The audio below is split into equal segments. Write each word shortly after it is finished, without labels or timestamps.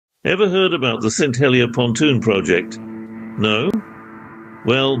Ever heard about the St Helier Pontoon project? No?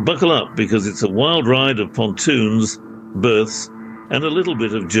 Well, buckle up, because it's a wild ride of pontoons, berths, and a little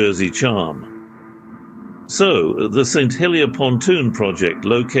bit of Jersey charm. So, the St Helier Pontoon project,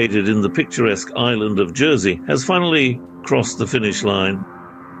 located in the picturesque island of Jersey, has finally crossed the finish line.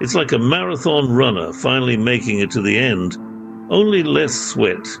 It's like a marathon runner finally making it to the end, only less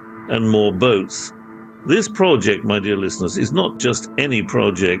sweat and more boats. This project, my dear listeners, is not just any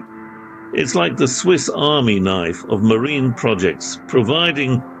project. It's like the Swiss Army knife of marine projects,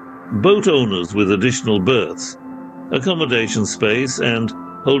 providing boat owners with additional berths, accommodation space, and,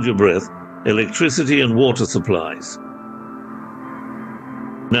 hold your breath, electricity and water supplies.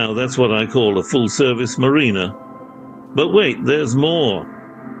 Now that's what I call a full-service marina. But wait, there's more.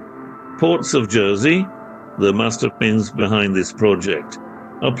 Ports of Jersey, the masterminds behind this project,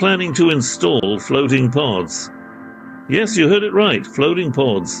 are planning to install floating pods. Yes, you heard it right, floating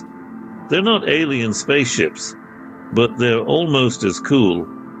pods. They're not alien spaceships, but they're almost as cool.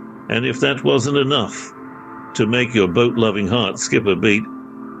 And if that wasn't enough to make your boat-loving heart skip a beat,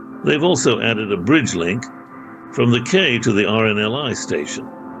 they've also added a bridge link from the K to the RNLI station.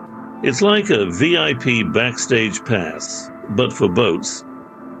 It's like a VIP backstage pass, but for boats.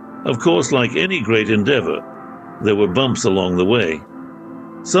 Of course, like any great endeavor, there were bumps along the way.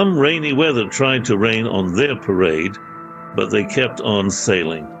 Some rainy weather tried to rain on their parade, but they kept on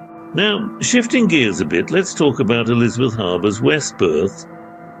sailing. Now, shifting gears a bit, let's talk about Elizabeth Harbour's West Berth.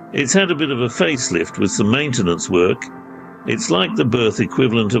 It's had a bit of a facelift with some maintenance work. It's like the berth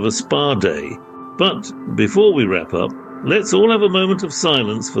equivalent of a spa day. But before we wrap up, let's all have a moment of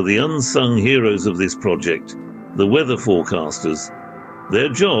silence for the unsung heroes of this project, the weather forecasters. Their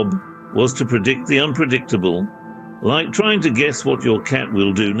job was to predict the unpredictable, like trying to guess what your cat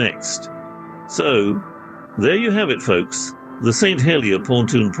will do next. So, there you have it, folks. The St Helier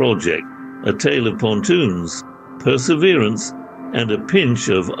Pontoon project, a tale of pontoons, perseverance, and a pinch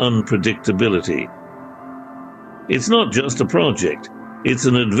of unpredictability. It's not just a project, it's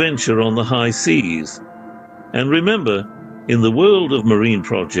an adventure on the high seas. And remember, in the world of marine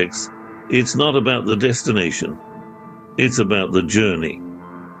projects, it's not about the destination, it's about the journey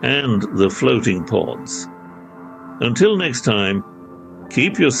and the floating pods. Until next time,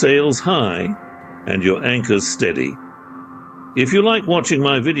 keep your sails high and your anchors steady. If you like watching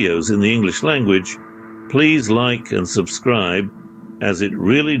my videos in the English language, please like and subscribe, as it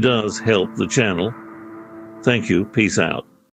really does help the channel. Thank you. Peace out.